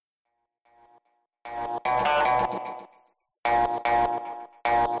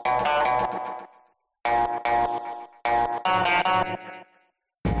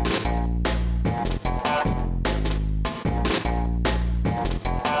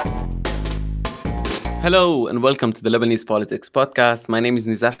Hello and welcome to the Lebanese Politics Podcast. My name is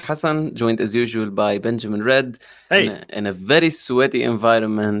Nizar Hassan, joined as usual by Benjamin Red Hey. in a very sweaty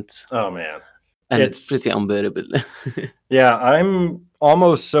environment, Oh, man. and it's pretty unbearable. Yeah, I'm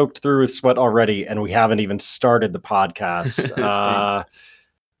almost soaked through with sweat already, and we haven't even started the podcast.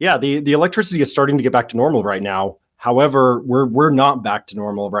 The electricity is starting to get back to normal right now. However, we're not back to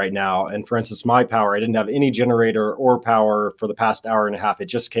normal right now. And for instance, my power, I didn't have any generator or power for the past hour and a half. It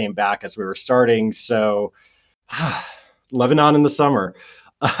just came back as we were starting. So, Lebanon in the summer.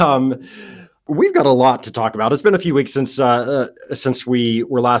 We've got a lot to talk about. It's been a few weeks since we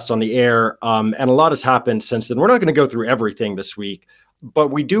were last on the air, and a lot has happened since then. We're not going to go through everything this week, but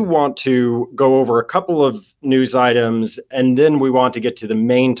we do want to go over a couple of news items, and then we want to get to the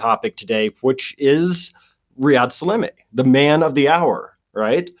main topic today, which is Riad Salameh, the man of the hour,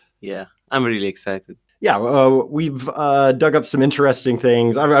 right? Yeah, I'm really excited. Yeah, we've dug up some interesting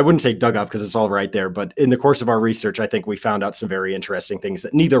things. I wouldn't say dug up because it's all right there, but in the course of our research, I think we found out some very interesting things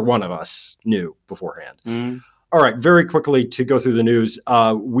that neither one of us knew beforehand. All right, very quickly to go through the news,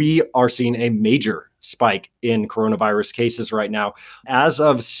 we are seeing a major spike in coronavirus cases right now. As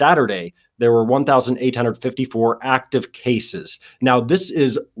of Saturday, there were 1,854 active cases. Now, this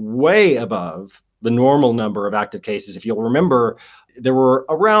is way above the normal number of active cases. If you'll remember, there were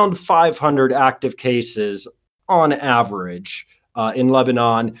around 500 active cases on average in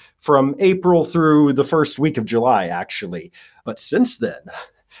Lebanon from April through the first week of July, actually. But since then,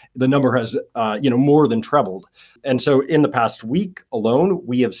 the number has, more than trebled. And so in the past week alone,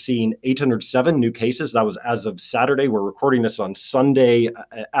 we have seen 807 new cases. That was as of Saturday. We're recording this on Sunday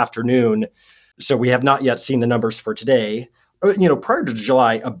afternoon. So we have not yet seen the numbers for today. Prior to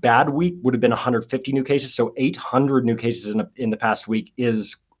July, a bad week would have been 150 new cases. So 800 new cases in the past week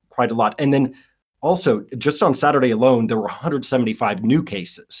is quite a lot. And then also, just on Saturday alone, there were 175 new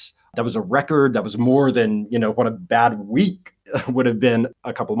cases. That was a record. That was more than, what a bad week would have been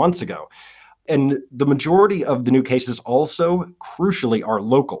a couple months ago. And the majority of the new cases also, crucially, are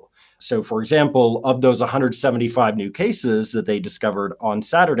local. So, for example, of those 175 new cases that they discovered on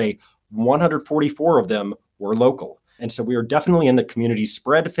Saturday, 144 of them were local. And so we are definitely in the community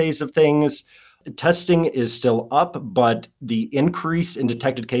spread phase of things. Testing is still up, but the increase in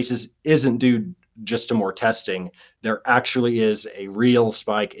detected cases isn't due just to more testing. There actually is a real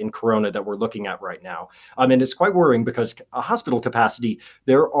spike in corona that we're looking at right now. And it's quite worrying because a hospital capacity,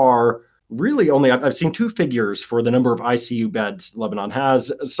 there are really only, I've seen two figures for the number of ICU beds Lebanon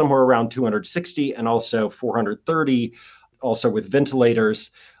has, somewhere around 260 and also 430, also with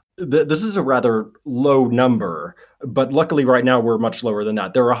ventilators. This is a rather low number, but luckily right now we're much lower than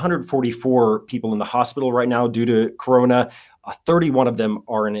that. There are 144 people in the hospital right now due to corona. 31 of them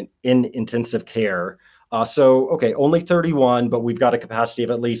are in intensive care. Only 31, but we've got a capacity of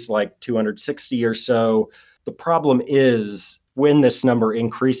at least like 260 or so. The problem is when this number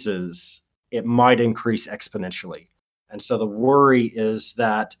increases, it might increase exponentially. And so the worry is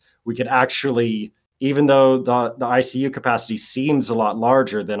that we could actually, even though the ICU capacity seems a lot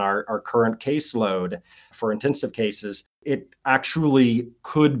larger than our current caseload for intensive cases, it actually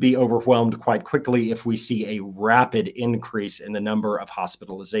could be overwhelmed quite quickly if we see a rapid increase in the number of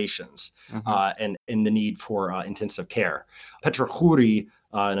hospitalizations and in the need for intensive care. Petra Khoury,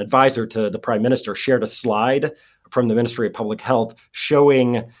 an advisor to the Prime Minister, shared a slide from the Ministry of Public Health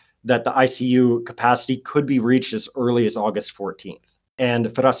showing that the ICU capacity could be reached as early as August 14th. And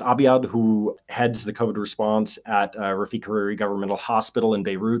Firas Abiad, who heads the COVID response at Rafik Hariri Governmental Hospital in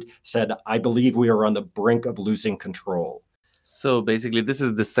Beirut, said, "I believe we are on the brink of losing control." So basically, this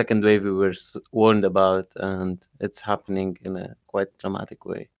is the second wave we were warned about, and it's happening in a quite dramatic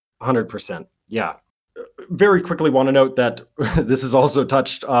way. 100%. Yeah. Very quickly want to note that this has also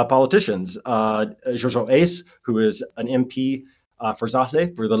touched politicians. Jojo Ace, who is an MP for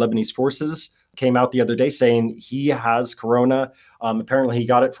Zahle, for the Lebanese forces, came out the other day saying he has corona. Apparently, he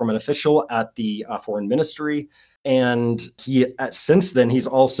got it from an official at the foreign ministry. And since then, he's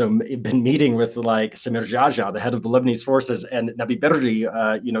also been meeting with like Samir Jaja, the head of the Lebanese forces, and Nabi Berri,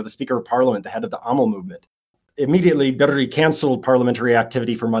 the Speaker of Parliament, the head of the Amal movement. Immediately, Berri canceled parliamentary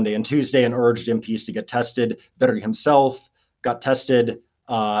activity for Monday and Tuesday and urged MPs to get tested. Berri himself got tested.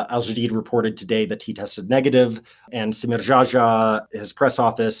 Al Jadid reported today that he tested negative, and Samir Jaja, his press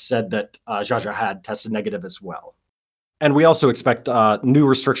office, said that Jaja had tested negative as well. And we also expect new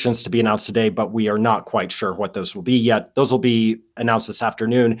restrictions to be announced today, but we are not quite sure what those will be yet. Those will be announced this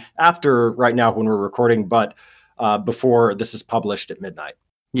afternoon, after right now when we're recording, but before this is published at midnight.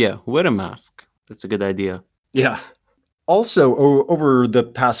 Yeah, wear a mask. That's a good idea. Yeah. Also, over the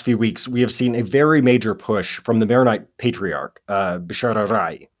past few weeks, we have seen a very major push from the Maronite patriarch, Bashar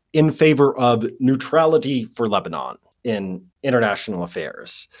al-Rai. in favor of neutrality for Lebanon in international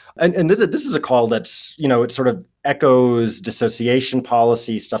affairs. And this is a call that's, it sort of echoes dissociation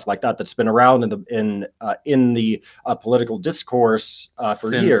policy, stuff like that, that's been around in the political discourse for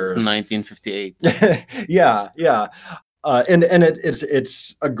Since years. 1958. Yeah. And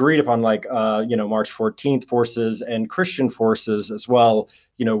it's agreed upon, like March 14th forces and Christian forces as well,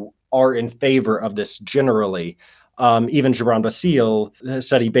 are in favor of this generally. Even Gibran Bassil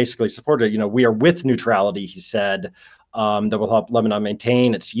said he basically supported it. We are with neutrality, he said, that will help Lebanon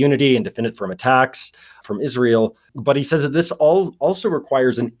maintain its unity and defend it from attacks from Israel. But he says that this also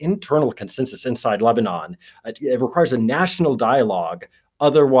requires an internal consensus inside Lebanon. It requires a national dialogue.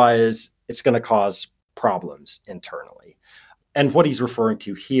 Otherwise, it's going to cause problems internally. And what he's referring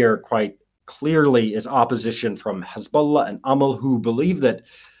to here quite clearly is opposition from Hezbollah and Amal, who believe that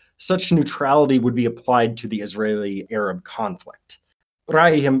such neutrality would be applied to the Israeli-Arab conflict.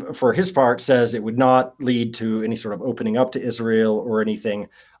 Rai, for his part, says it would not lead to any sort of opening up to Israel or anything.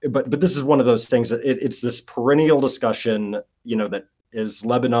 But this is one of those things that it's this perennial discussion, that is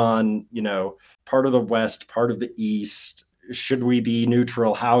Lebanon, part of the West, part of the East. Should we be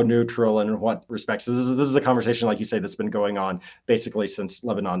neutral? How neutral, and in what respects? This is a conversation, like you say, that's been going on basically since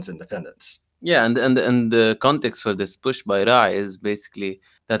Lebanon's independence. Yeah, and the context for this push by Rai is basically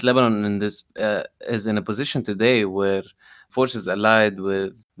that Lebanon is in a position today where forces allied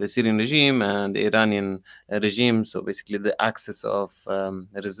with the Syrian regime and the Iranian regime, so basically the axis of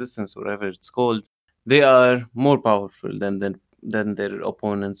resistance, whatever it's called, they are more powerful than their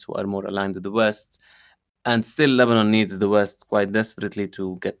opponents who are more aligned with the West. And still, Lebanon needs the West quite desperately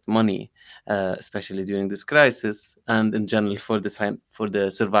to get money, especially during this crisis, and in general for the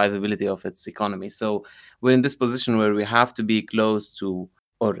survivability of its economy. So we're in this position where we have to be close to,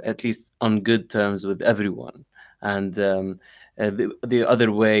 or at least on good terms with everyone. And the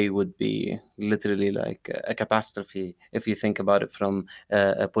other way would be literally like a catastrophe if you think about it from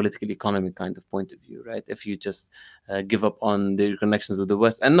a political economy kind of point of view, right? If you just give up on their connections with the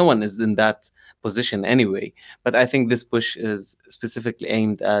West, and no one is in that position anyway. But I think this push is specifically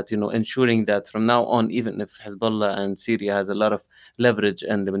aimed at ensuring that from now on, even if Hezbollah and Syria has a lot of leverage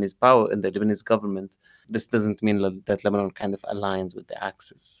and Lebanese power in the Lebanese government, this doesn't mean that Lebanon kind of aligns with the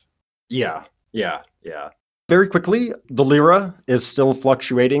Axis. Yeah. Very quickly, the lira is still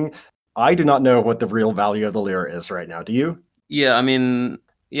fluctuating. I do not know what the real value of the lira is right now. Do you? Yeah, I mean,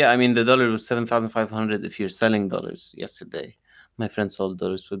 the dollar was 7,500 if you're selling dollars yesterday. My friend sold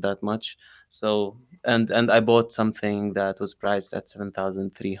dollars with that much. So, and I bought something that was priced at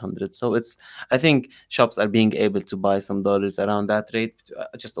 7,300. So I think shops are being able to buy some dollars around that rate,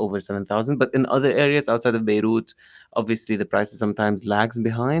 just over 7,000. But in other areas outside of Beirut, obviously the prices sometimes lags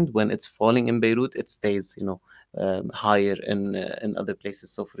behind. When it's falling in Beirut, it stays, higher in other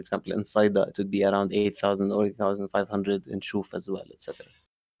places. So, for example, in Saida, it would be around 8,000 or 8,500 in Shuf as well, etc.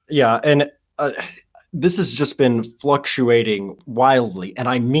 Yeah, and this has just been fluctuating wildly, and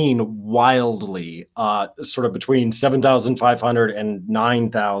I mean wildly, sort of between 7,500 and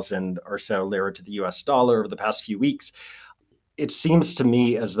 9,000 or so lira to the US dollar over the past few weeks. It seems to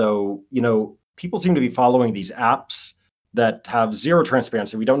me as though, people seem to be following these apps that have zero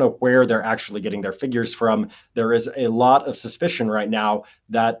transparency. We don't know where they're actually getting their figures from. There is a lot of suspicion right now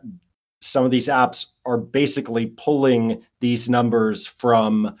that some of these apps are basically pulling these numbers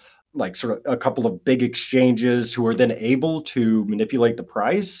from like sort of a couple of big exchanges who are then able to manipulate the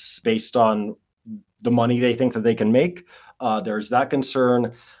price based on the money they think that they can make. There's that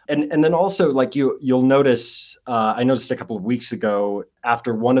concern. And then also, like you'll notice, I noticed a couple of weeks ago,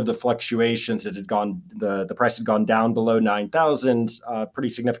 after one of the fluctuations, the price had gone down below 9,000 pretty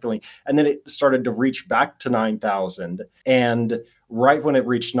significantly, and then it started to reach back to 9,000. And right when it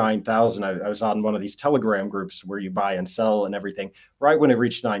reached 9,000, I was on one of these Telegram groups where you buy and sell and everything. Right when it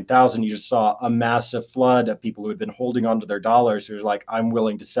reached 9,000, you just saw a massive flood of people who had been holding onto their dollars who were like, I'm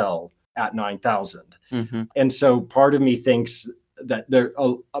willing to sell at 9,000. Mm-hmm. And so part of me thinks that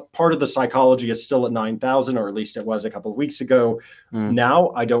a part of the psychology is still at 9,000, or at least it was a couple of weeks ago.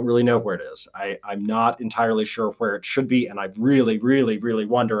 Now I don't really know where it is. I'm not entirely sure where it should be, and I really, really, really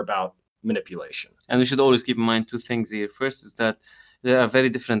wonder about manipulation. And we should always keep in mind two things here. First is that there are very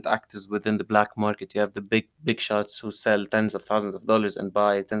different actors within the black market. You have the big shots who sell tens of thousands of dollars and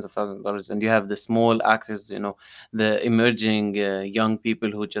buy tens of thousands of dollars, and you have the small actors, the emerging young people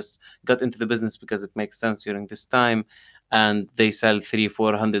who just got into the business because it makes sense during this time. and they sell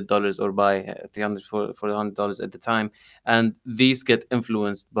 $300-400 or buy $300-400 at the time, and these get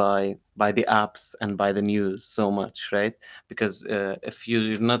influenced by the apps and by the news so much, right? Because if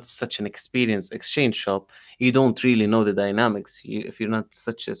you're not such an experienced exchange shop, you don't really know the dynamics. If you're not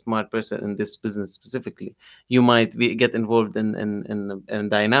such a smart person in this business specifically, you might get involved in a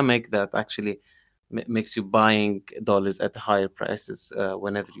dynamic that actually makes you buying dollars at higher prices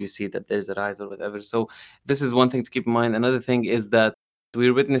whenever you see that there's a rise or whatever. So this is one thing to keep in mind. Another thing is that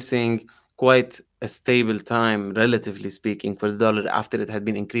we're witnessing quite a stable time, relatively speaking, for the dollar after it had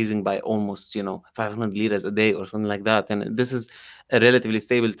been increasing by almost, 500 liras a day or something like that. And this is a relatively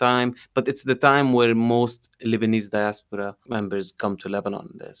stable time, but it's the time where most Lebanese diaspora members come to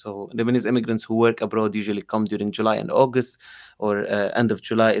Lebanon. So Lebanese immigrants who work abroad usually come during July and August, or end of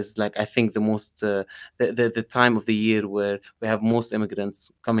July is like, I think, the most the time of the year where we have most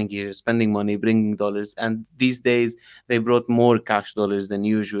immigrants coming here, spending money, bringing dollars. And these days they brought more cash dollars than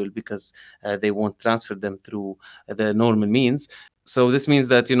usual because they won't transfer them through the normal means. So this means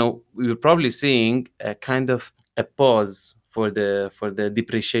that we were probably seeing a kind of a pause for the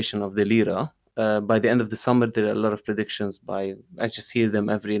depreciation of the lira. By the end of the summer, there are a lot of predictions by, I just hear them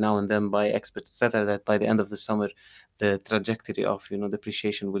every now and then by experts, etc., that by the end of the summer, the trajectory of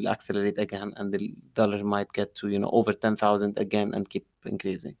depreciation will accelerate again, and the dollar might get to over 10,000 again and keep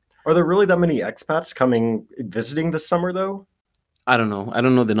increasing. Are there really that many expats coming visiting this summer though? I don't know. I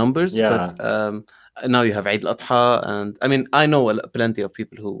don't know the numbers, Yeah. but now you have Eid al-Adha, and I mean, I know plenty of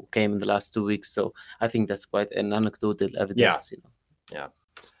people who came in the last 2 weeks, so I think that's quite an anecdotal Yeah. evidence. Yeah.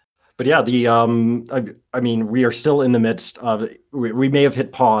 But yeah, I mean, we are still in the midst of. We may have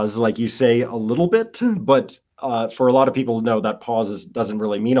hit pause, like you say, a little bit, but for a lot of people, no, that pause doesn't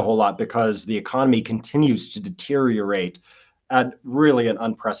really mean a whole lot because the economy continues to deteriorate at really an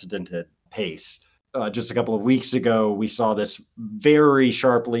unprecedented pace. Just a couple of weeks ago, we saw this very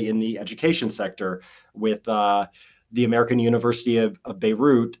sharply in the education sector with the American University of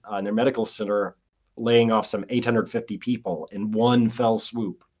Beirut, their medical center, laying off some 850 people in one fell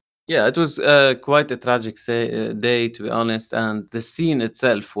swoop. Yeah, it was quite a tragic day, to be honest, and the scene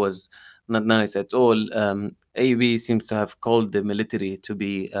itself was not nice at all. AUB seems to have called the military to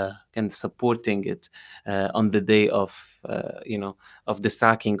be kind of supporting it on the day of the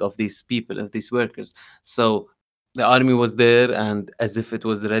sacking of these people, of these workers. So the army was there, and as if it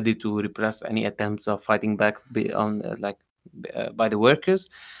was ready to repress any attempts of fighting back by the workers.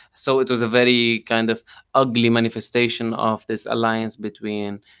 So it was a very kind of ugly manifestation of this alliance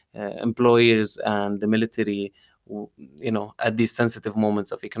between employers and the military, at these sensitive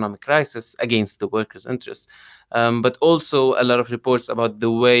moments of economic crisis against the workers' interests. But also a lot of reports about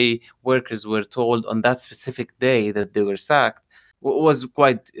the way workers were told on that specific day that they were sacked was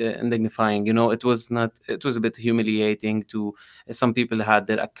quite indignifying. It was not. It was a bit humiliating to some people had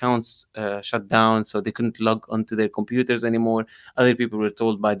their accounts shut down, so they couldn't log onto their computers anymore. Other people were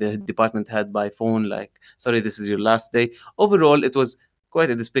told by the department head by phone, like, "Sorry, this is your last day." Overall, it was quite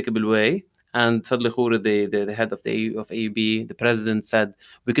a despicable way. And Fadl Khouri, the head of of AUB, the president, said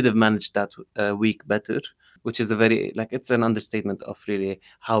we could have managed that week better, which is a very, like, it's an understatement of really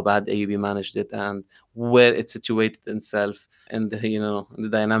how bad AUB managed it and where it situated itself in the in the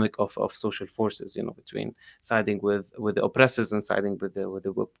dynamic of social forces, between siding with the oppressors and siding with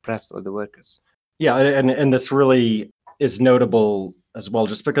the oppressed or the workers. Yeah, and this really is notable as well,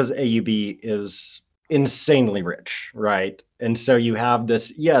 just because AUB is insanely rich, right? And so you have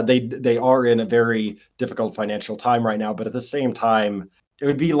this. Yeah, they are in a very difficult financial time right now, but at the same time, it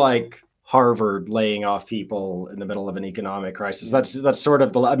would be like Harvard laying off people in the middle of an economic crisis. That's sort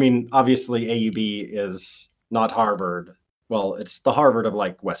of the. I mean, obviously AUB is not Harvard. Well, it's the Harvard of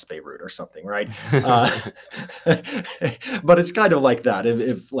like West Beirut or something, right? But it's kind of like that.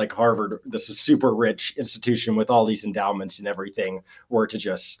 If like Harvard, this is super rich institution with all these endowments and everything, were to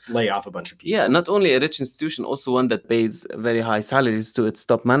just lay off a bunch of people. Yeah, not only a rich institution, also one that pays very high salaries to its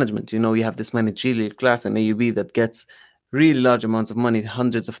top management. You have this managerial class in AUB that gets really large amounts of money,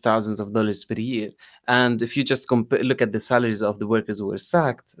 hundreds of thousands of dollars per year. And if you just look at the salaries of the workers who were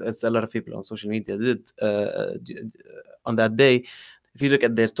sacked, as a lot of people on social media did on that day, if you look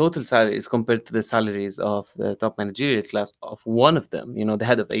at their total salaries compared to the salaries of the top managerial class of one of them, the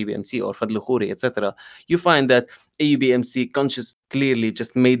head of AUBMC or Fadl Khouri, etc., you find that AUBMC clearly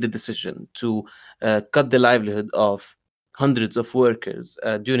just made the decision to cut the livelihood of hundreds of workers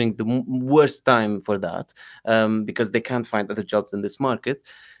during the worst time for that, because they can't find other jobs in this market,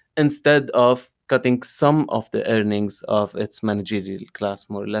 instead of cutting some of the earnings of its managerial class,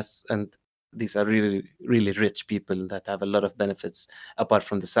 more or less. And these are really, really rich people that have a lot of benefits apart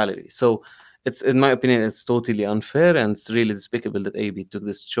from the salary. So It's, in my opinion, it's totally unfair, and it's really despicable that AB took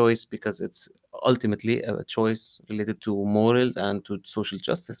this choice, because it's ultimately a choice related to morals and to social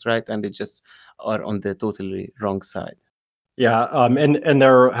justice, right? And they just are on the totally wrong side. Yeah, and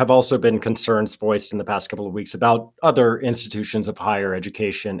there have also been concerns voiced in the past couple of weeks about other institutions of higher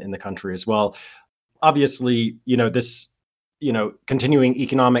education in the country as well. Obviously, this, continuing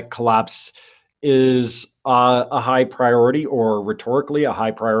economic collapse is a high priority, or rhetorically a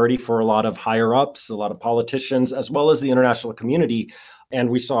high priority, for a lot of higher ups, a lot of politicians, as well as the international community. And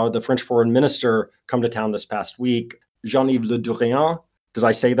we saw the French foreign minister come to town this past week, Jean-Yves Le Drian. Did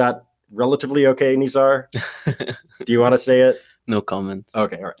I say that relatively okay, Nizar? Do you want to say it? No comments.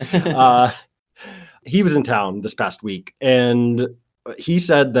 Okay, all right. He was in town this past week, and he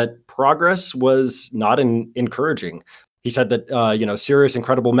said that progress was not encouraging. He said that serious,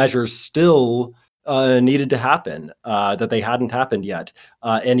 incredible measures still needed to happen, that they hadn't happened yet,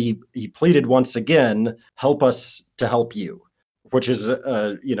 and he pleaded once again, "Help us to help you," which is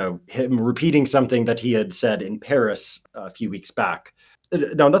him repeating something that he had said in Paris a few weeks back.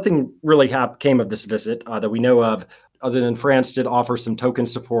 Now, nothing really came of this visit that we know of, other than France did offer some token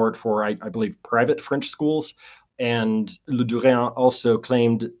support for, I believe, private French schools. And Le Drian also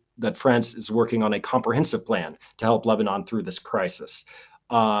claimed that France is working on a comprehensive plan to help Lebanon through this crisis.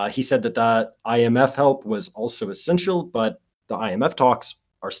 He said that the IMF help was also essential, but the IMF talks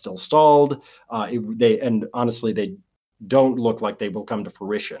are still stalled. And honestly, they don't look like they will come to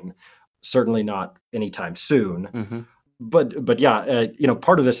fruition. Certainly not anytime soon. Mm-hmm. But yeah,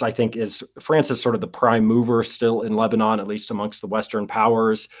 part of this, I think, is France is sort of the prime mover still in Lebanon, at least amongst the Western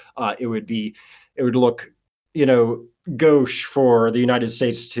powers. It would look, gauche for the United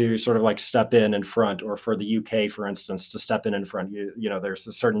States to sort of like step in front, or for the UK, for instance, to step in front. There's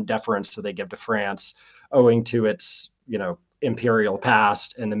a certain deference that they give to France, owing to its, imperial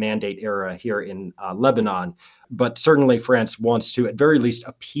past and the Mandate era here in Lebanon. But certainly France wants to, at very least,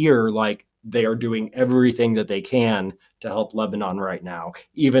 appear like they are doing everything that they can to help Lebanon right now,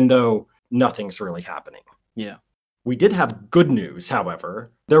 even though nothing's really happening. Yeah. We did have good news,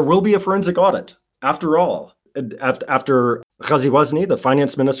 however. There will be a forensic audit, after all. After Ghazi Wazni, the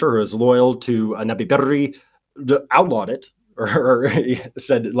finance minister who is loyal to Nabi Berri, outlawed it, or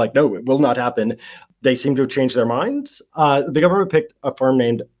said, like, no, it will not happen. They seem to have changed their minds. The government picked a firm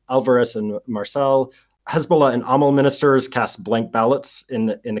named Alvarez and Marcel. Hezbollah and Amal ministers cast blank ballots in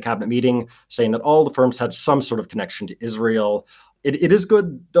the cabinet meeting, saying that all the firms had some sort of connection to Israel. It is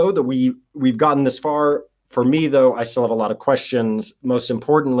good, though, that we've gotten this far. For me, though, I still have a lot of questions. Most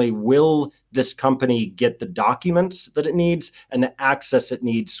importantly, will this company get the documents that it needs and the access it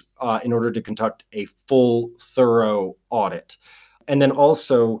needs in order to conduct a full, thorough audit? And then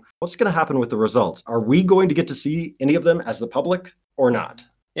also, what's going to happen with the results? Are we going to get to see any of them as the public or not?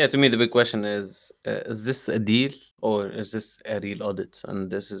 Yeah, to me, the big question is this a deal, or is this a real audit? And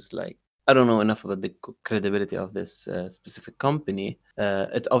this is like, I don't know enough about the credibility of this specific company.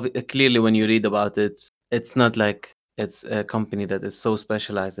 Clearly, when you read about it, it's not like it's a company that is so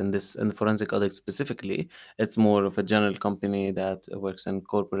specialized in this, in the forensic audit specifically. It's more of a general company that works in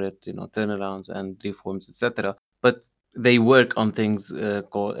corporate, turnarounds and reforms, etc. But they work on things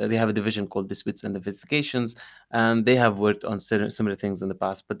they have a division called disputes and investigations, and they have worked on similar things in the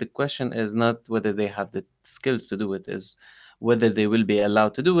past. But the question is not whether they have the skills to do it, is whether they will be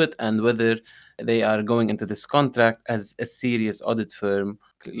allowed to do it, and whether they are going into this contract as a serious audit firm,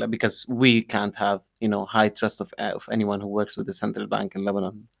 because we can't have high trust of anyone who works with the central bank in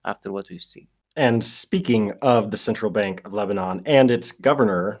Lebanon after what we've seen. And speaking of the Central Bank of Lebanon and its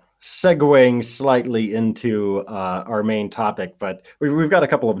governor, segueing slightly into our main topic, but we've got a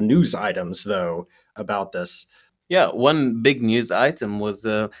couple of news items, though, about this. Yeah, one big news item was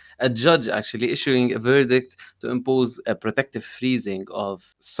a judge actually issuing a verdict to impose a protective freezing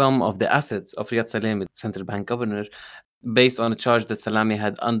of some of the assets of Riad Salameh, central bank governor, based on a charge that Salameh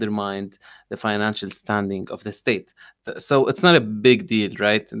had undermined the financial standing of the state. So it's not a big deal,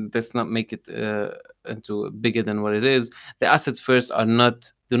 right? And let's not make it into bigger than what it is. The assets first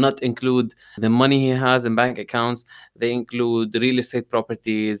do not include the money he has in bank accounts. They include real estate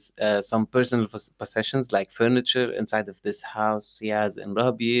properties, some personal possessions like furniture inside of this house he has in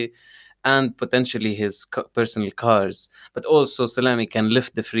Rabie, and potentially his personal cars. But also Salameh can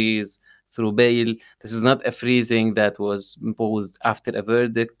lift the freeze through bail. This is not a freezing that was imposed after a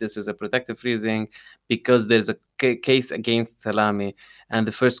verdict. This is a protective freezing because there's a case against Salameh, and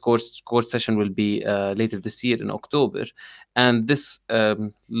the first court session will be later this year in October. And this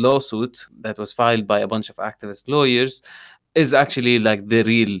lawsuit that was filed by a bunch of activist lawyers is actually like the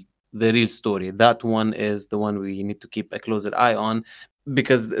real story. That one is the one we need to keep a closer eye on,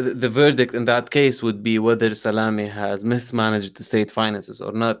 because the verdict in that case would be whether Salameh has mismanaged the state finances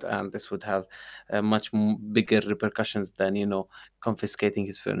or not, and this would have much bigger repercussions than, confiscating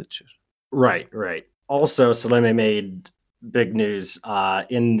his furniture. Right, right. Also, Salameh made big news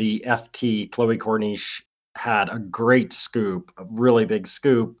in the FT. Chloe Corniche had a great scoop, a really big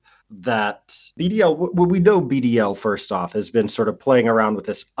scoop, that BDL, we know BDL first off has been sort of playing around with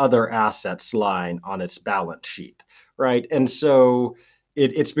this other assets line on its balance sheet, right? And so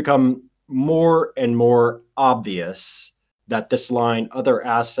it's become more and more obvious that this line, other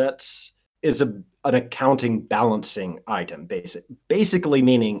assets, is an accounting balancing item, basically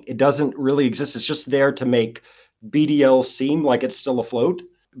meaning it doesn't really exist. It's just there to make BDL seem like it's still afloat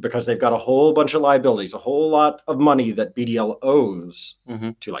because they've got a whole bunch of liabilities, a whole lot of money that BDL owes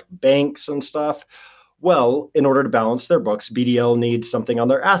to like banks and stuff. Well, in order to balance their books, BDL needs something on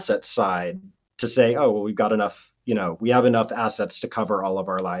their asset side to say, oh, well, we've got enough, we have enough assets to cover all of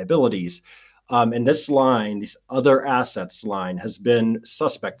our liabilities. And this line, this other assets line, has been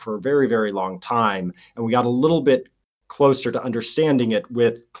suspect for a very, very long time. And we got a little bit closer to understanding it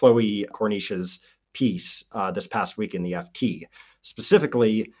with Chloe Corniche's piece this past week in the FT.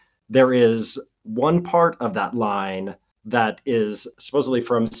 Specifically, there is one part of that line that is supposedly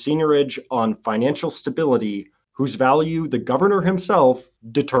from Seniorage on Financial Stability, whose value the governor himself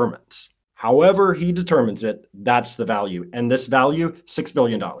determines. However he determines it, that's the value. And this value, $6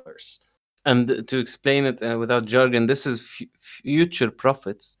 billion. And to explain it without jargon, this is future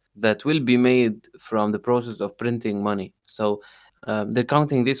profits that will be made from the process of printing money. So they're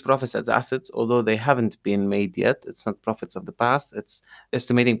counting these profits as assets, although they haven't been made yet. It's not profits of the past. It's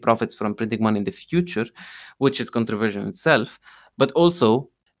estimating profits from printing money in the future, which is controversial in itself. But also,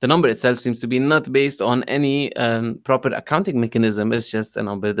 the number itself seems to be not based on any proper accounting mechanism. It's just a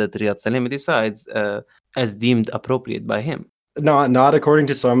number that Riad Salameh decides as deemed appropriate by him. Not according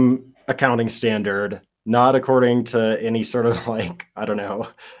to some accounting standard, not according to any sort of like, I don't know,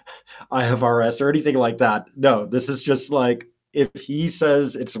 IFRS or anything like that. No, this is just like, if he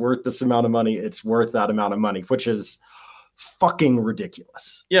says it's worth this amount of money, it's worth that amount of money, which is fucking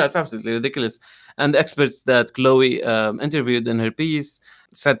ridiculous. Yeah, it's absolutely ridiculous. And the experts that Chloe interviewed in her piece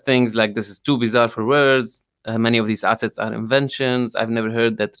said things like, this is too bizarre for words. Many of these assets are inventions. I've never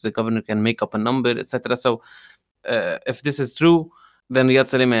heard that the governor can make up a number, etc. So if this is true, then Riyad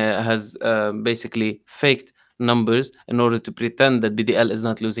Salameh has basically faked numbers in order to pretend that BDL is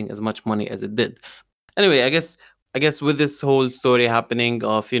not losing as much money as it did. Anyway, I guess with this whole story happening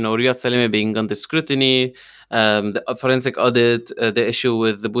of, Riyad Salameh being under scrutiny, the forensic audit, the issue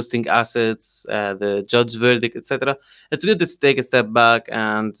with the boosting assets, the judge's verdict, etc., it's good to take a step back.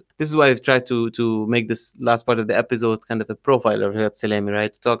 And this is why I've tried to make this last part of the episode kind of a profile of Riyad Salameh,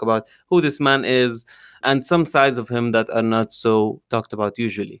 right? To talk about who this man is and some sides of him that are not so talked about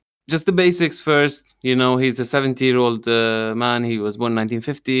usually. Just the basics first. He's a 70-year-old man. He was born in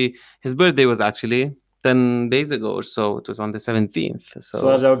 1950. His birthday was actually 10 days ago or so. It was on the 17th.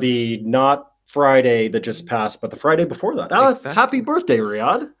 So that would be not Friday that just passed, but the Friday before that. Exactly. Happy birthday,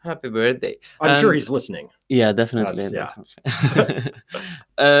 Riad. Happy birthday. I'm sure he's listening. Yeah, definitely.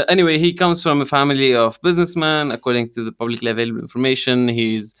 Anyway, he comes from a family of businessmen. According to the publicly available information,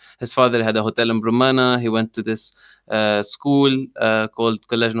 his father had a hotel in Brumana. He went to this school called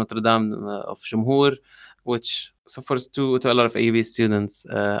Collège Notre Dame of Jamhour, which suffers to a lot of AUB students,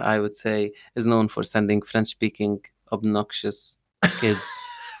 I would say, is known for sending French-speaking, obnoxious kids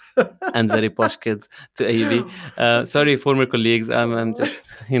and very posh kids to AUB. Sorry, former colleagues. I'm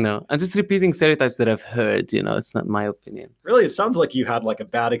just, I'm just repeating stereotypes that I've heard. It's not my opinion. Really, it sounds like you had like a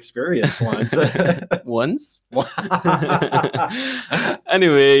bad experience once. Once?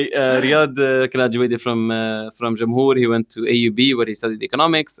 Anyway, Riad graduated from Jamhour. He went to AUB where he studied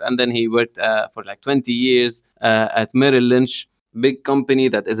economics, and then he worked for like 20 years at Merrill Lynch, big company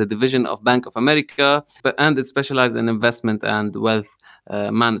that is a division of Bank of America, and it specialized in investment and wealth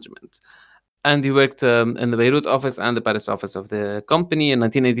management. And he worked in the Beirut office and the Paris office of the company. In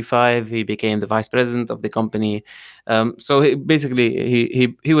 1985, he became the vice president of the company. So he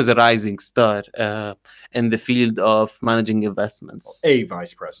was a rising star in the field of managing investments. A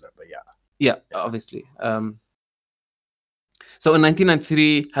vice president, but yeah. Yeah, obviously. So in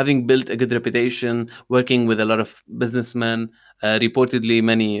 1993, having built a good reputation, working with a lot of businessmen, reportedly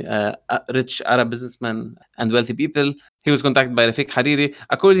many rich Arab businessmen and wealthy people. He was contacted by Rafiq Hariri.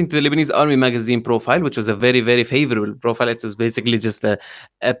 According to the Lebanese Army magazine profile, which was a very, very favorable profile, it was basically just a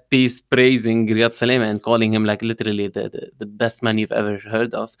piece praising Riyad Salameh and calling him like literally the best man you've ever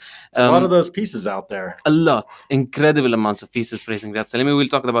heard of. A lot of those pieces out there. A lot, incredible amounts of pieces praising Riyad Salameh. We'll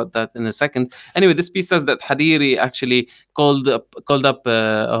talk about that in a second. Anyway, this piece says that Hariri actually called up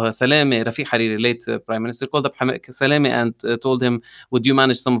Salameh, Rafiq Hariri, late prime minister, called up Salameh and told him, would you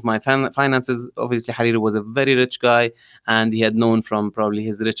manage some of my finances? Obviously, Hariri was a very rich guy, and he had known from probably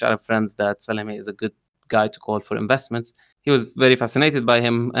his rich Arab friends that Salameh is a good guy to call for investments. He was very fascinated by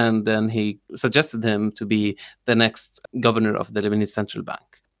him, and then he suggested him to be the next governor of the Lebanese Central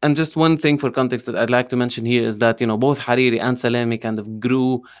Bank. And just one thing for context that I'd like to mention here is that, both Hariri and Salameh kind of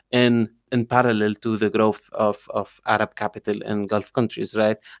grew in parallel to the growth of Arab capital in Gulf countries,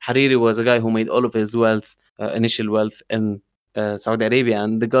 right? Hariri was a guy who made all of his wealth, initial wealth, in Saudi Arabia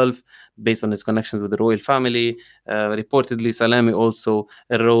and the Gulf, based on his connections with the royal family. Reportedly, Salameh also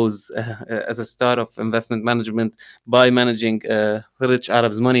arose as a star of investment management by managing rich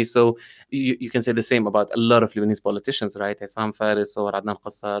Arabs' money. So you can say the same about a lot of Lebanese politicians, right? Hassan Faris or Adnan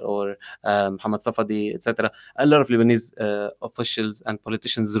Qassar or Mohammed Safadi, etc. A lot of Lebanese officials and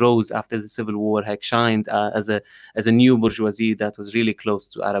politicians rose after the civil war, had shined as a new bourgeoisie that was really close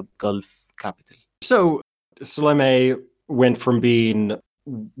to Arab Gulf capital. So Salameh went from being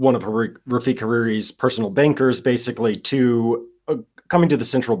one of Rafiq Hariri's personal bankers, basically, to coming to the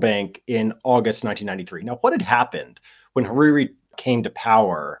central bank in August 1993. Now, what had happened when Hariri came to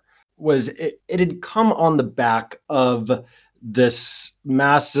power was it had come on the back of this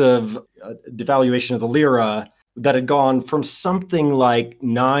massive devaluation of the lira that had gone from something like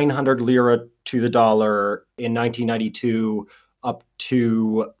 900 lira to the dollar in 1992 up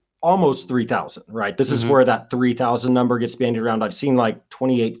to almost 3,000, right? This is where that 3,000 number gets bandied around. I've seen like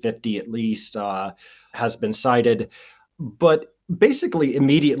 2,850 at least has been cited. But basically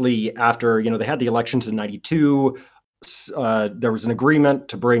immediately after, they had the elections in 92, there was an agreement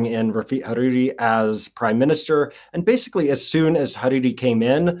to bring in Rafiq Hariri as prime minister. And basically as soon as Hariri came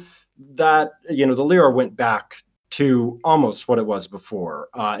in, that, the lira went back to almost what it was before.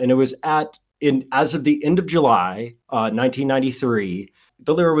 And it was as of the end of July, 1993,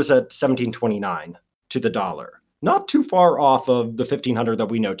 the lira was at 1729 to the dollar, not too far off of the 1500 that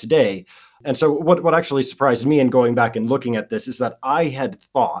we know today. And so what actually surprised me in going back and looking at this is that I had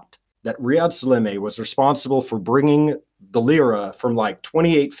thought that Riad Salameh was responsible for bringing the lira from like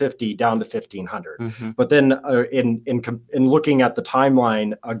 2850 down to 1500. But then in looking at the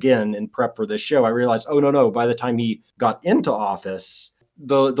timeline again in prep for this show, I realized, oh, no, by the time he got into office,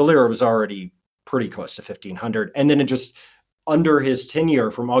 the lira was already pretty close to 1500. And then it just, under his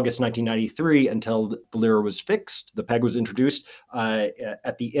tenure from August 1993 until the lira was fixed, the peg was introduced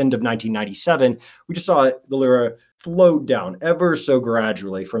at the end of 1997, we just saw the lira float down ever so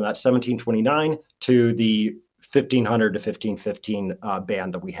gradually from that 1729 to the 1500 to 1515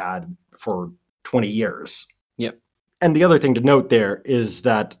 band that we had for 20 years. Yep. And the other thing to note there is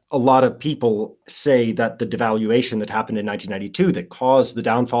that a lot of people say that the devaluation that happened in 1992 that caused the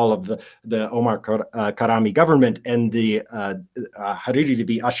downfall of the Omar Karami government and the Hariri to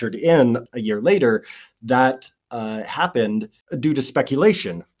be ushered in a year later, that happened due to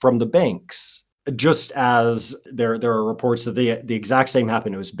speculation from the banks. Just as there are reports that the exact same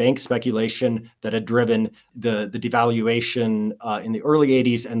happened. It was bank speculation that had driven the devaluation in the early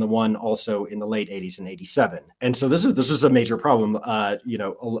 80s and the one also in the late 80s and 87. And so this is a major problem. A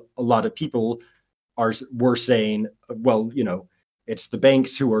lot of people were saying, well, it's the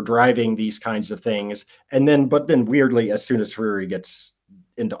banks who are driving these kinds of things. But then weirdly, as soon as Hariri gets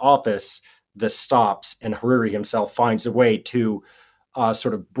into office, this stops, and Hariri himself finds a way to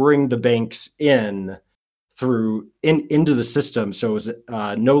sort of bring the banks into the system. So it was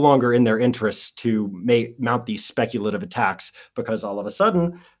no longer in their interest to mount these speculative attacks, because all of a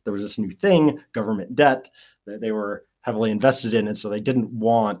sudden there was this new thing, government debt, that they were heavily invested in. And so they didn't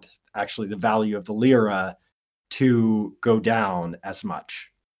want actually the value of the lira to go down as much.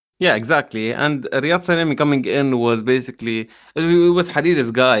 Yeah, exactly. And Riyad Salameh coming in was basically, he was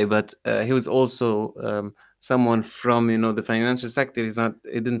Hariri's guy, but he was also someone from, the financial sector.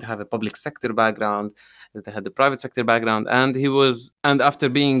 He didn't have a public sector background. He had the private sector background. And after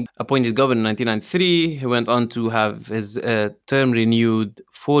being appointed governor in 1993, he went on to have his term renewed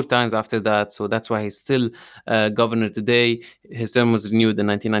 4 times after that. So that's why he's still governor today. His term was renewed in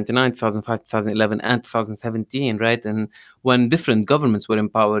 1999, 2005, 2011, and 2017, right? And when different governments were in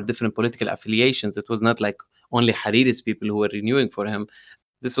power, different political affiliations, it was not like only Hariri's people who were renewing for him.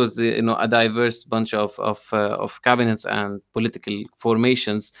 This was, a diverse bunch of cabinets and political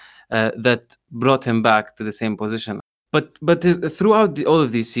formations that brought him back to the same position. But throughout all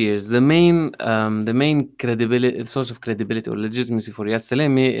of these years, the main credibility, source of credibility or legitimacy for Riyad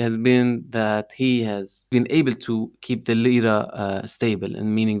Salemi has been that he has been able to keep the lira stable,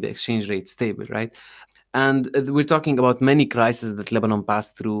 and meaning the exchange rate stable, right? And we're talking about many crises that Lebanon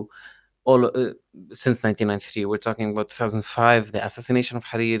passed through all since 1993. We're talking about 2005, the assassination of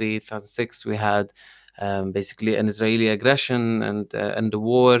Hariri. 2006, we had basically an Israeli aggression and the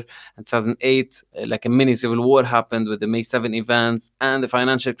war. In 2008, like a mini civil war happened with the May 7 events, and the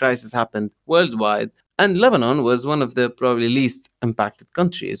financial crisis happened worldwide. And Lebanon was one of the probably least impacted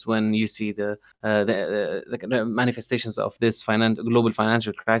countries when you see the manifestations of this global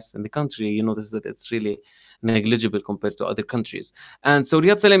financial crisis in the country. You notice that it's really negligible compared to other countries. And so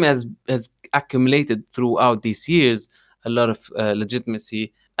Riyad Salem has accumulated throughout these years a lot of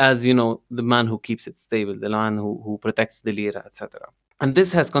legitimacy as, the man who keeps it stable, the man who protects the lira, etc. And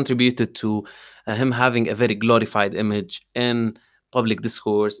this has contributed to him having a very glorified image in public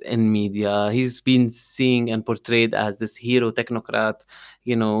discourse, in media. He's been seen and portrayed as this hero technocrat,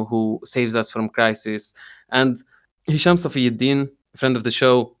 who saves us from crisis. And Hisham Safiyuddin, friend of the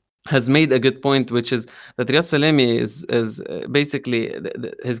show, has made a good point, which is that Riyad Salemi is basically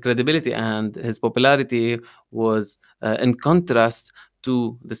his credibility and his popularity was in contrast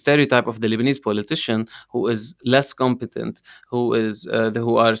to the stereotype of the Lebanese politician who is less competent,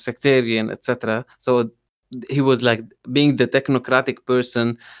 who are sectarian, etc. So he was like being the technocratic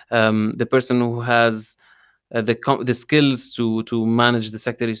person, the person who has the skills to manage the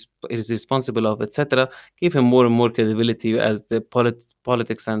sector is responsible of, etc., gave him more and more credibility as the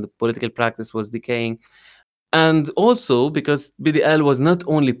politics and the political practice was decaying. And also because BDL was not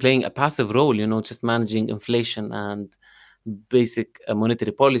only playing a passive role, just managing inflation and basic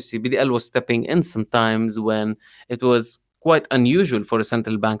monetary policy. BDL was stepping in sometimes when it was quite unusual for a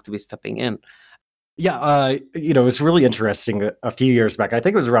central bank to be stepping in. Yeah, it was really interesting a few years back. I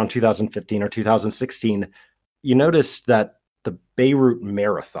think it was around 2015 or 2016. You noticed that the Beirut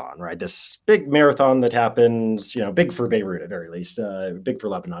Marathon, right? This big marathon that happens, big for Beirut at very least, big for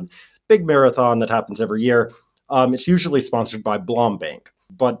Lebanon, big marathon that happens every year. It's usually sponsored by Blombank.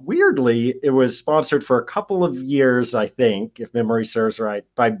 But weirdly, it was sponsored for a couple of years, I think, if memory serves right,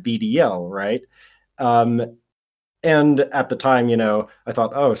 by BDL, right? And at the time, I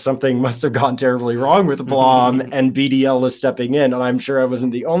thought, oh, something must have gone terribly wrong with Blom, and BDL is stepping in. And I'm sure I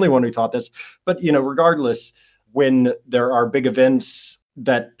wasn't the only one who thought this. But, regardless, when there are big events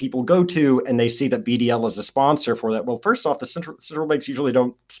that people go to and they see that BDL is a sponsor for that, well, first off, the central banks usually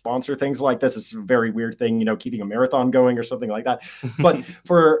don't sponsor things like this. It's a very weird thing, keeping a marathon going or something like that. But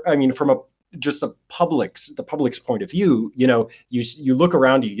from the public's point of view, you look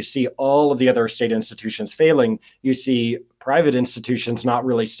around you see all of the other state institutions failing. You see private institutions not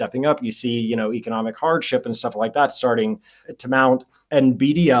really stepping up. You see, economic hardship and stuff like that starting to mount. And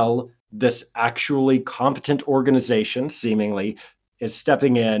BDL, this actually competent organization, seemingly, is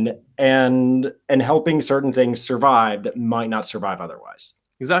stepping in and helping certain things survive that might not survive otherwise.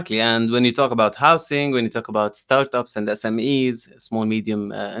 Exactly. And when you talk about housing, when you talk about startups and SMEs, small,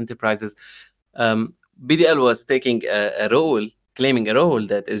 medium enterprises, BDL was taking claiming a role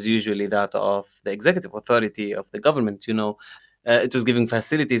that is usually that of the executive authority of the government. It was giving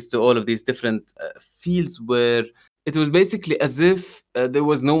facilities to all of these different fields where it was basically as if there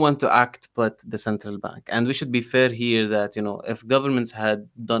was no one to act but the central bank. And we should be fair here that, if governments had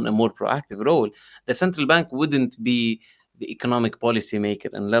done a more proactive role, the central bank wouldn't be the economic policy maker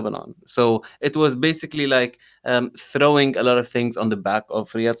in Lebanon. So it was basically like throwing a lot of things on the back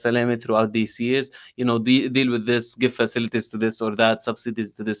of Riyad Salemi throughout these years. Deal with this, give facilities to this or that,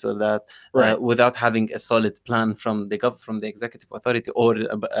 subsidies to this or that, right, without having a solid plan from the executive authority or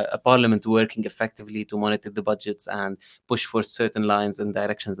a parliament working effectively to monitor the budgets and push for certain lines and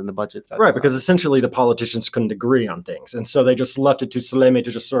directions in the budget. Right, because essentially the politicians couldn't agree on things. And so they just left it to Salemi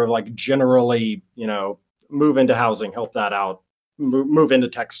to just sort of like generally, move into housing, help that out, move into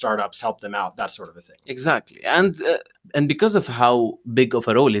tech startups, help them out, that sort of a thing. Exactly. And because of how big of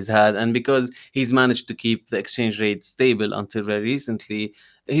a role he's had, and because he's managed to keep the exchange rate stable until very recently,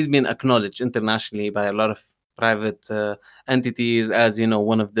 he's been acknowledged internationally by a lot of private entities as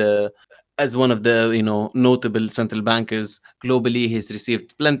one of the notable central bankers globally. He's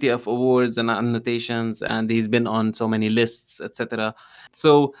received plenty of awards and annotations, and he's been on so many lists, etc.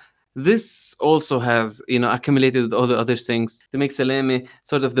 So this also has, accumulated with all the other things to make Salemi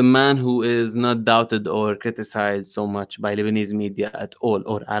sort of the man who is not doubted or criticized so much by Lebanese media at all,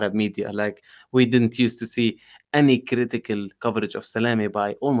 or Arab media. Like, we didn't used to see any critical coverage of Salemi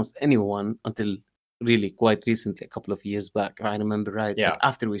by almost anyone until really quite recently, a couple of years back, if I remember right, Yeah. like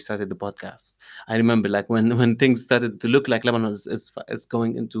after we started the podcast. I remember like when things started to look like Lebanon is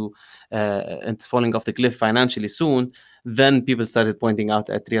going into it's falling off the cliff financially soon, then people started pointing out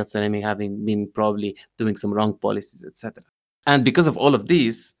at Riyad Salami having been probably doing some wrong policies, etc. And because of all of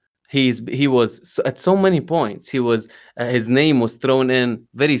these, he was at so many points he was his name was thrown in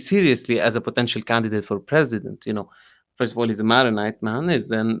very seriously as a potential candidate for president. First of all, he's a Maronite man. Is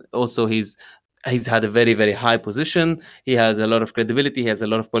then also he's had a very very high position. He has a lot of credibility. He has a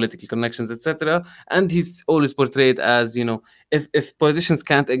lot of political connections, etc. And he's always portrayed as, if politicians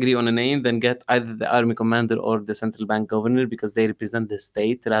can't agree on a name, then get either the army commander or the central bank governor, because they represent the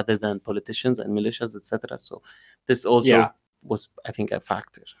state rather than politicians and militias, etc. So this also was, I think, a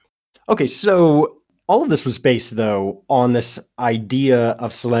factor. Okay, so all of this was based, though, on this idea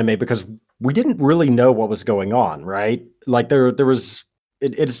of Salameh, because we didn't really know what was going on, right? Like there was.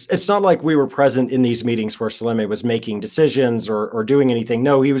 It's not like we were present in these meetings where Salameh was making decisions or doing anything.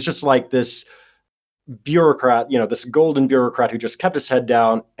 No, he was just like this bureaucrat, this golden bureaucrat who just kept his head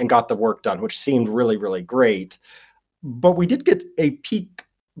down and got the work done, which seemed really, really great. But we did get a peek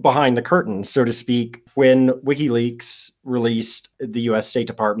behind the curtain, so to speak, when WikiLeaks released the U.S. State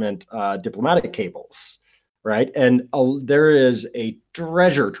Department diplomatic cables, right? And there is a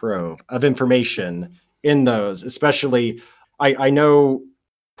treasure trove of information in those, especially, I know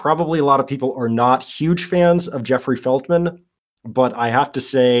probably a lot of people are not huge fans of Jeffrey Feltman, but I have to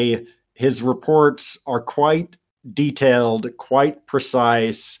say his reports are quite detailed, quite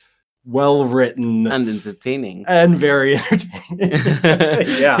precise, well written, and entertaining, and very entertaining.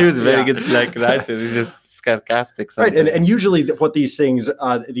 Yeah, he was a very good writer. He's just sarcastic sometimes. Right, and usually what these things,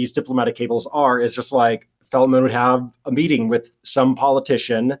 these diplomatic cables are, is just like Feldman would have a meeting with some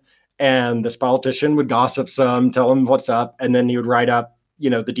politician, and this politician would gossip some, tell him what's up, and then he would write up,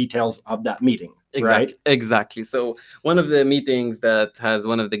 the details of that meeting. Right? Exactly. So one of the meetings that has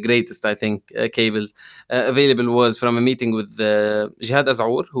one of the greatest, I think, cables available was from a meeting with Jihad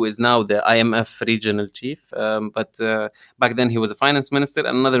Azzour, who is now the IMF regional chief. But back then he was a finance minister,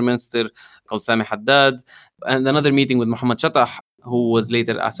 and another minister called Sami Haddad, and another meeting with Mohammed Shattah, who was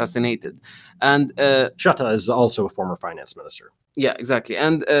later assassinated. And Shattah is also a former finance minister. Yeah, exactly.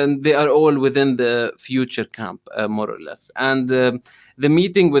 And they are all within the future camp, more or less. And the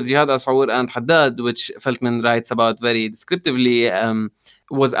meeting with Jihad Azzour and Haddad, which Feltman writes about very descriptively,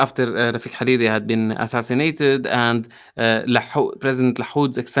 was after Rafiq Hariri had been assassinated, and President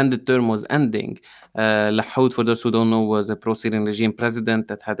Lahoud's extended term was ending. Lahoud, for those who don't know, was a pro-Syrian regime president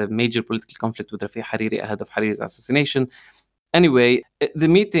that had a major political conflict with Rafiq Hariri ahead of Hariri's assassination. Anyway, the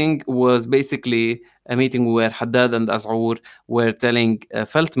meeting was basically a meeting where Haddad and Azzour were telling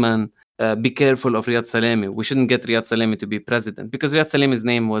Feltman, be careful of Riyad Salameh. We shouldn't get Riyad Salameh to be president, because Riyad Salameh's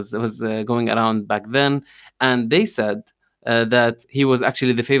name was going around back then. And they said that he was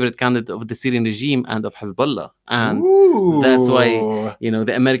actually the favorite candidate of the Syrian regime and of Hezbollah. And that's why,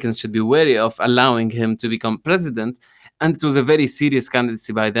 the Americans should be wary of allowing him to become president. And it was a very serious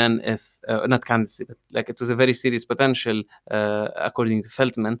candidacy by then, not candidacy, but like it was a very serious potential, according to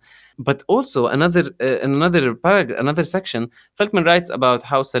Feltman. But also in another paragraph, another section, Feltman writes about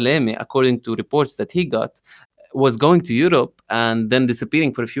how Salameh, according to reports that he got, was going to Europe and then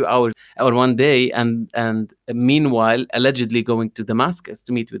disappearing for a few hours or one day, and meanwhile allegedly going to Damascus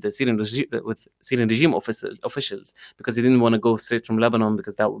to meet with the Syrian regime officials, because he didn't want to go straight from Lebanon,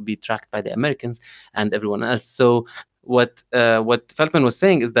 because that would be tracked by the Americans and everyone else. So what Feltman was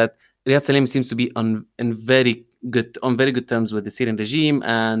saying is that Riyad Salameh seems to be on very good terms with the Syrian regime,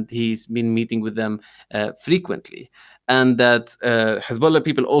 and he's been meeting with them frequently, and that Hezbollah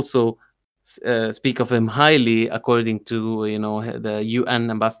people also speak of him highly, according to the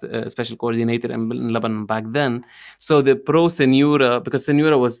UN special coordinator in Lebanon back then. So the pro Senura, because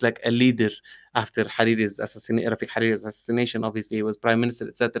Senura was like a leader after Rafiq Hariri's assassination. Obviously, he was prime minister,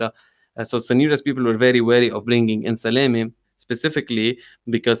 etc. So Senura's people were very wary of bringing in Salameh, specifically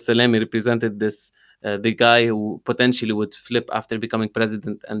because Salameh represented this the guy who potentially would flip after becoming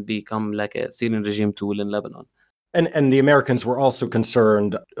president and become like a Syrian regime tool in Lebanon. And the Americans were also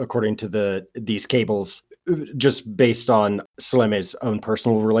concerned, according to these cables, just based on Salameh's own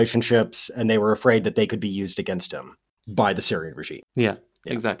personal relationships, and they were afraid that they could be used against him by the Syrian regime. Yeah.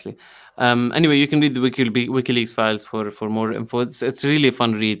 Exactly. Anyway, you can read the WikiLeaks files for more info. It's really a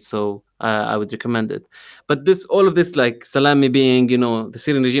fun read, so I would recommend it. But all of this, like Salameh being, the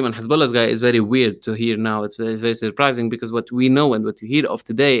Syrian regime and Hezbollah's guy, is very weird to hear now. It's very surprising, because what we know and what you hear of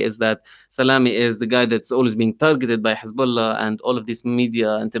today is that Salameh is the guy that's always being targeted by Hezbollah and all of this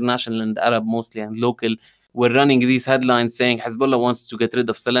media, international and Arab mostly, and local, were running these headlines saying Hezbollah wants to get rid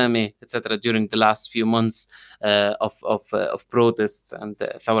of Salameh, etc. during the last few months of protests and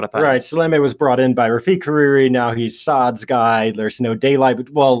Thawra time. Right. Salameh was brought in by Rafiq Hariri. Now he's Saad's guy. There's no daylight. But,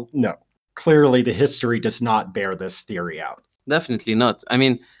 well, no. Clearly, the history does not bear this theory out. Definitely not. I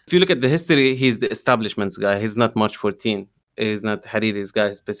mean, if you look at the history, he's the establishment guy. He's not much 14. He's not Hariri's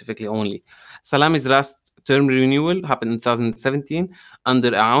guy specifically only. Salami's last term renewal happened in 2017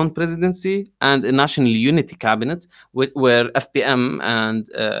 under a own presidency and a national unity cabinet, where FPM and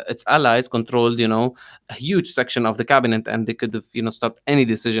its allies controlled, a huge section of the cabinet, and they could have, stopped any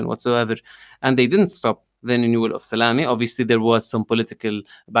decision whatsoever. And they didn't stop the renewal of Salameh. Obviously, there was some political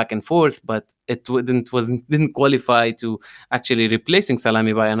back and forth, but it didn't qualify to actually replacing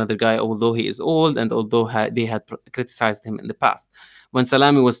Salameh by another guy, although he is old and although they had criticized him in the past. When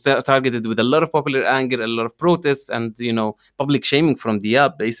Salameh was targeted with a lot of popular anger, a lot of protests, and public shaming from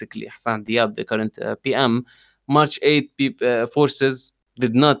Diab, basically Hassan Diab, the current PM, March 8 forces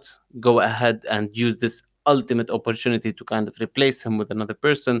did not go ahead and use this ultimate opportunity to kind of replace him with another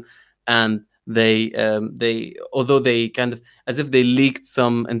person, and they although they kind of, as if they leaked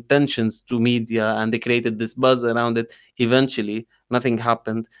some intentions to media and they created this buzz around it, eventually nothing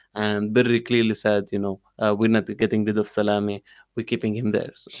happened, and Birri clearly said, we're not getting rid of Salameh, we're keeping him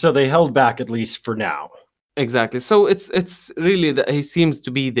there. So they held back, at least for now. Exactly. So it's really that he seems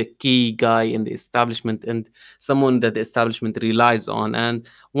to be the key guy in the establishment and someone that the establishment relies on. And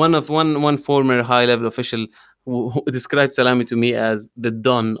one former high level official who described Salameh to me as the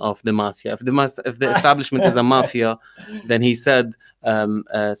don of the mafia. If the establishment is a mafia, then he said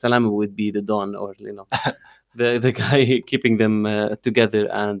Salameh would be the don, or the guy keeping them together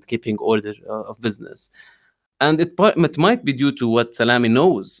and keeping order of business. And it might be due to what Salameh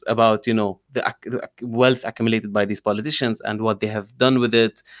knows about, the wealth accumulated by these politicians and what they have done with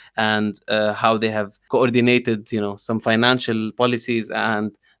it, and how they have coordinated, some financial policies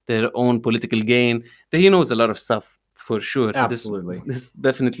and their own political gain. That he knows a lot of stuff for sure. Absolutely. This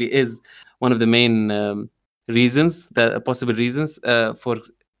definitely is one of the main reasons, the possible reasons for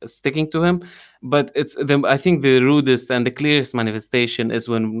sticking to him. But I think the rudest and the clearest manifestation is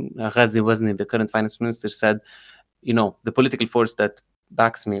when Ghazi Wazni, the current finance minister, said, the political force that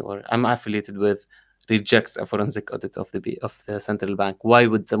backs me or I'm affiliated with rejects a forensic audit of the central bank. Why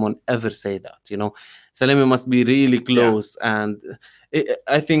would someone ever say that? Salameh must be really close. Yeah. And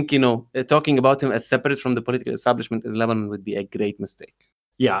I think, talking about him as separate from the political establishment in Lebanon would be a great mistake.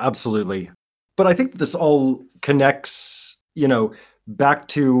 Yeah, absolutely. But I think this all connects, back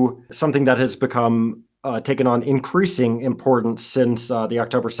to something that has become taken on increasing importance since the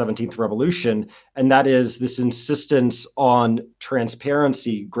October 17th revolution, and that is this insistence on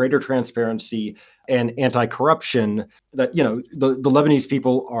transparency, greater transparency, and anti-corruption. That the Lebanese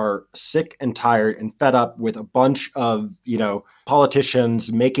people are sick and tired and fed up with a bunch of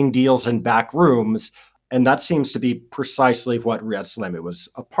politicians making deals in back rooms, and that seems to be precisely what Riad Salameh was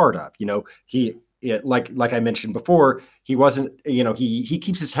a part of. Like I mentioned before, he wasn't, he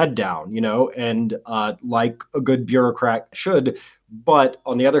keeps his head down, and like a good bureaucrat should. But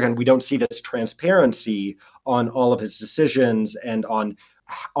on the other hand, we don't see this transparency on all of his decisions and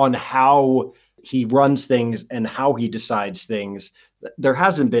on how he runs things and how he decides things. There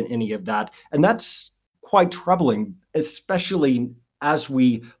hasn't been any of that. And that's quite troubling, especially as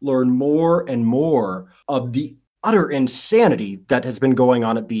we learn more and more of the utter insanity that has been going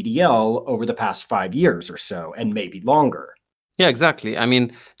on at BDL over the past 5 years or so, and maybe longer. Yeah, exactly. I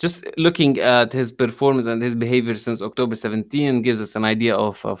mean, just looking at his performance and his behavior since October 17 gives us an idea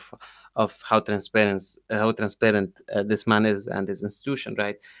of how transparent this man is and his institution,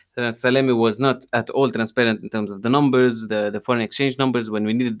 right? Salameh was not at all transparent in terms of the numbers, the foreign exchange numbers. When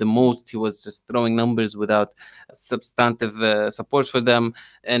we needed the most, he was just throwing numbers without substantive support for them.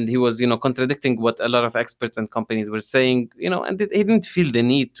 And he was, contradicting what a lot of experts and companies were saying, and he didn't feel the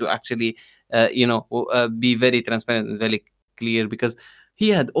need to actually, be very transparent and very clear, because he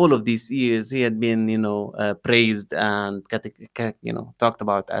had all of these years, he had been, praised and talked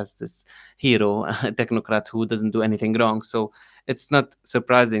about as this hero, a technocrat who doesn't do anything wrong. So it's not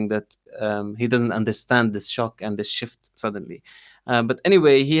surprising that he doesn't understand this shock and this shift suddenly. But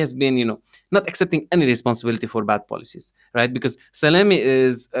anyway, he has been, not accepting any responsibility for bad policies, right? Because Salameh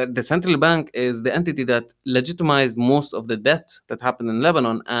is, the central bank is the entity that legitimized most of the debt that happened in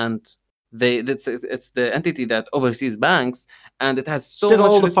Lebanon, and it's the entity that oversees banks, and it has so Did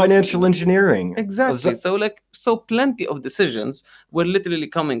all much the financial responsibility. engineering. Exactly. So like, so plenty of decisions were literally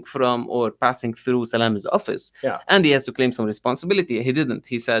coming from or passing through Salam's office. Yeah. And he has to claim some responsibility. He didn't.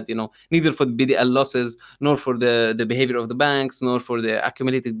 He said, neither for the BDL losses, nor for the behavior of the banks, nor for the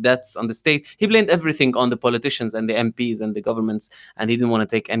accumulated debts on the state. He blamed everything on the politicians and the MPs and the governments, and he didn't want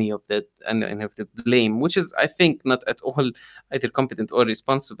to take any of that, any of the blame, which is, I think, not at all either competent or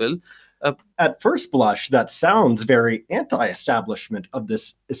responsible. At first blush, that sounds very anti-establishment of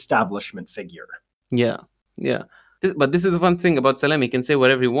this establishment figure. Yeah, yeah. But this is one thing about Salam. He can say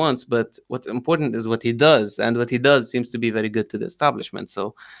whatever he wants, but what's important is what he does. And what he does seems to be very good to the establishment.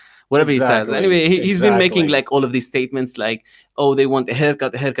 So whatever he says. Exactly. Anyway, he's been making Exactly. like all of these statements like, oh, they want a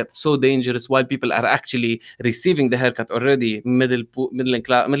haircut so dangerous, while people are actually receiving the haircut already. Middle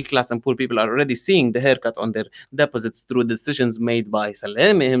class and poor people are already seeing the haircut on their deposits through decisions made by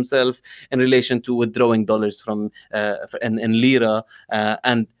Salameh himself in relation to withdrawing dollars from in lira,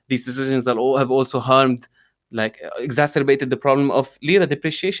 and these decisions have also harmed, like exacerbated the problem of lira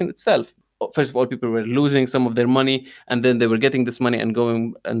depreciation itself. First of all, people were losing some of their money, and then they were getting this money and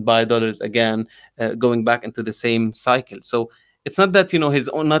going and buy dollars again, going back into the same cycle. So it's not that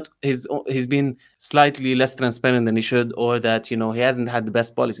he's been slightly less transparent than he should, or that he hasn't had the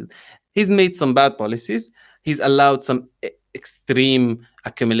best policies. He's made some bad policies. He's allowed some extreme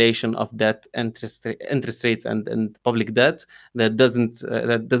accumulation of debt, interest rates, and public debt that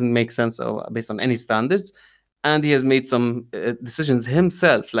doesn't make sense based on any standards. And he has made some decisions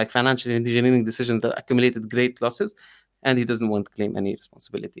himself, like financial engineering decisions that accumulated great losses, and he doesn't want to claim any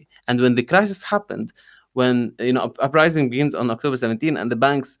responsibility. And when the crisis happened, when uprising begins on October 17, and the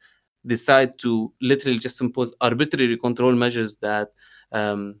banks decide to literally just impose arbitrary control measures that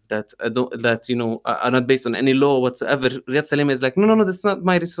are not based on any law whatsoever, Riyad Salameh is like, no, no, no, that's not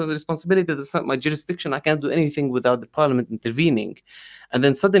my responsibility. That's not my jurisdiction. I can't do anything without the parliament intervening. And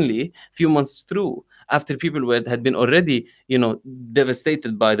then suddenly, a few months through, after people had been already,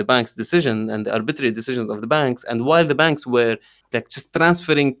 devastated by the bank's decision and the arbitrary decisions of the banks, and while the banks were like just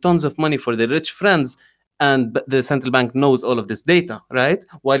transferring tons of money for their rich friends, and the central bank knows all of this data, right?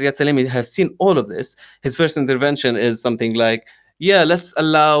 While Riyad Salameh has seen all of this, his first intervention is something like, yeah, let's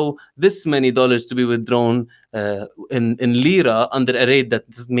allow this many dollars to be withdrawn in lira under a rate that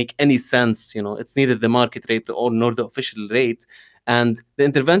doesn't make any sense. It's neither the market rate or nor the official rate. And the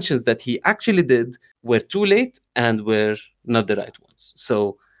interventions that he actually did were too late and were not the right ones.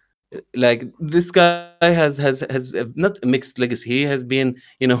 So, like, this guy has not a mixed legacy. He has been,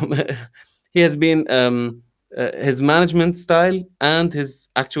 he has been his management style and his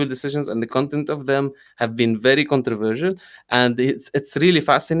actual decisions and the content of them have been very controversial, and it's really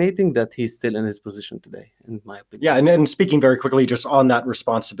fascinating that he's still in his position today, in my opinion. Yeah, and speaking very quickly just on that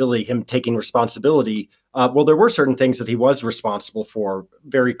responsibility, him taking responsibility, well, there were certain things that he was responsible for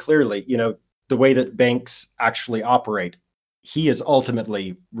very clearly. The way that banks actually operate, he is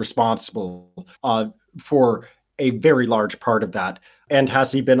ultimately responsible for a very large part of that. And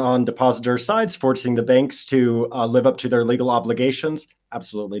has he been on depositors' sides, forcing the banks to live up to their legal obligations?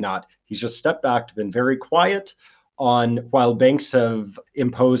 Absolutely not. He's just stepped back, been very quiet while banks have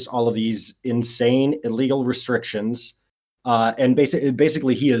imposed all of these insane illegal restrictions. And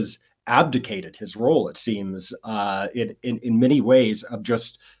basically he has abdicated his role, it seems, in many ways, of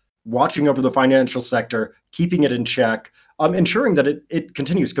just watching over the financial sector, keeping it in check, ensuring that it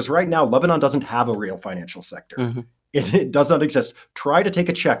continues. Because right now, Lebanon doesn't have a real financial sector. Mm-hmm. It does not exist. Try to take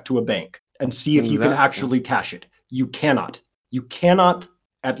a check to a bank and see if you can actually cash it. You cannot. You cannot.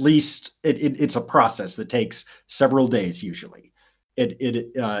 At least it's a process that takes several days usually.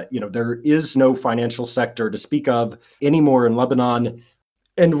 There is no financial sector to speak of anymore in Lebanon,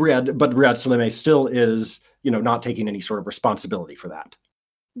 and Riad Salameh still is, not taking any sort of responsibility for that.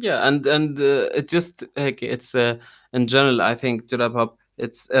 Yeah, and it just like, it's in general, I think, to wrap up,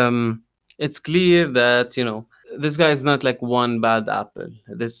 it's clear that this guy is not like one bad apple.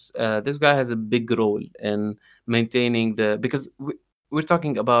 This guy has a big role in maintaining because we're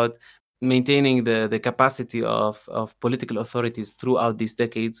talking about maintaining the capacity of political authorities throughout these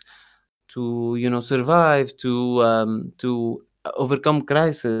decades to survive, to overcome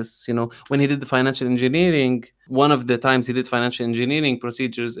crisis. When he did the financial engineering, one of the times he did financial engineering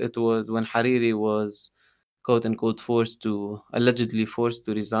procedures, it was when Hariri was quote unquote allegedly forced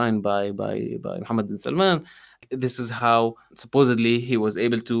to resign by Mohammed bin Salman. This is how supposedly he was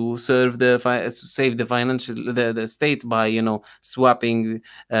able to save the financial the state by swapping,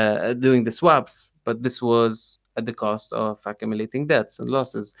 doing the swaps, but this was at the cost of accumulating debts and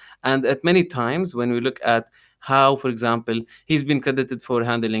losses. And at many times when we look at how, for example, he's been credited for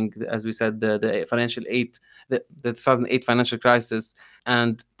handling, as we said, the financial aid, the 2008 financial crisis,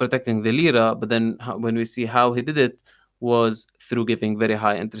 and protecting the lira. But then when we see how he did it, was through giving very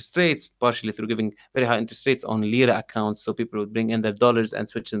high interest rates, partially through giving very high interest rates on lira accounts, so people would bring in their dollars and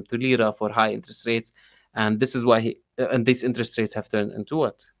switch them to lira for high interest rates. And this is why and these interest rates have turned into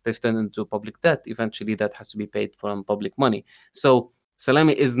what? They've turned into public debt. Eventually, that has to be paid from public money. So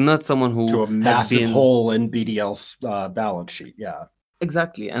Salameh is not someone who to a has massive been hole in BDL's balance sheet. Yeah,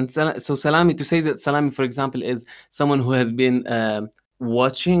 exactly. And so Salameh, to say that Salameh, for example, is someone who has been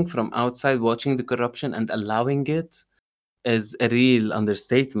watching from outside, watching the corruption and allowing it, is a real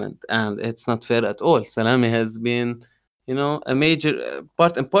understatement, and it's not fair at all. Salameh has been, a major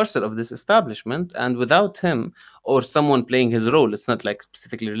part and parcel of this establishment, and without him or someone playing his role, it's not like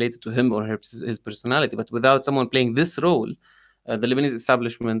specifically related to him or his personality, but without someone playing this role, the Lebanese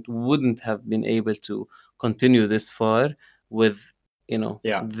establishment wouldn't have been able to continue this far with,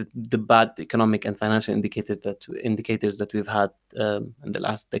 the bad economic and financial indicators that we've had in the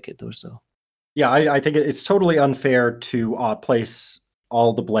last decade or so. Yeah, I think it's totally unfair to place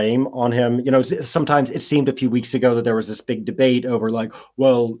all the blame on him. Sometimes it seemed a few weeks ago that there was this big debate over like,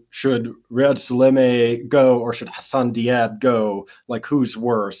 well, should Riad Salameh go or should Hassan Diab go? Like, who's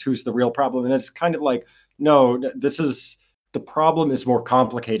worse? Who's the real problem? And it's kind of like, no, the problem is more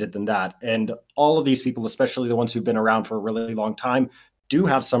complicated than that. And all of these people, especially the ones who've been around for a really long time, do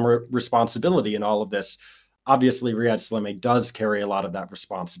have some responsibility in all of this. Obviously, Riad Salameh does carry a lot of that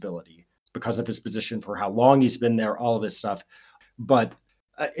responsibility because of his position, for how long he's been there, all of this stuff. But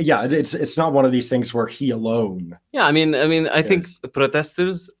it's not one of these things where he alone. Yeah, I think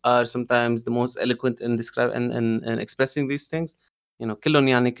protesters are sometimes the most eloquent in describing and expressing these things. كلهم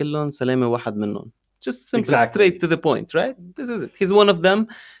يعني كلهم سلامة واحد منهم. Just simple, straight to the point, right? This is it. He's one of them.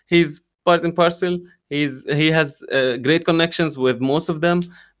 He's part and parcel. He has great connections with most of them.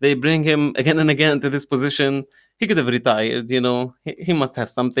 They bring him again and again to this position. He could have retired, he must have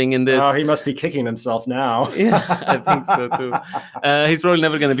something in this. Oh, he must be kicking himself now. Yeah, I think so too. He's probably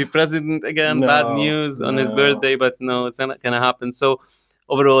never going to be president again. No, bad news on his birthday, but no, it's not going to happen. So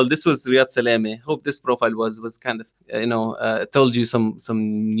overall, this was Riad Salameh. Hope this profile was kind of, told you some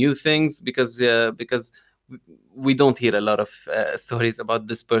new things, because we don't hear a lot of stories about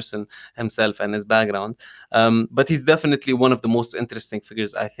this person himself and his background. But he's definitely one of the most interesting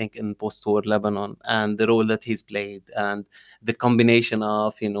figures, I think, in post-war Lebanon, and the role that he's played, and the combination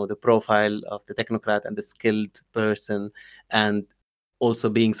of, the profile of the technocrat and the skilled person, and also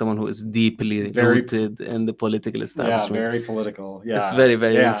being someone who is deeply rooted in the political establishment. Yeah, very political. Yeah, it's very,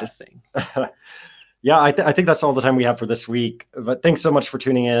 very interesting. Yeah, I think that's all the time we have for this week. But thanks so much for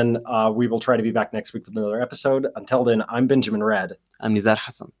tuning in. We will try to be back next week with another episode. Until then, I'm Benjamin Riad. I'm Nizar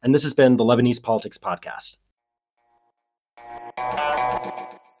Hassan. And this has been the Lebanese Politics Podcast.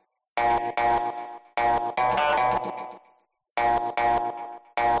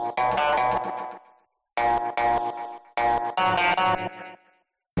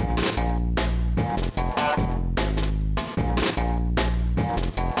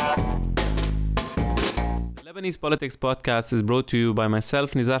 Lebanese Politics Podcast is brought to you by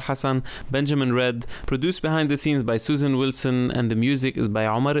myself, Nizar Hassan, Benjamin Riad, produced behind the scenes by Susan Wilson, and the music is by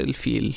Omar El Fil.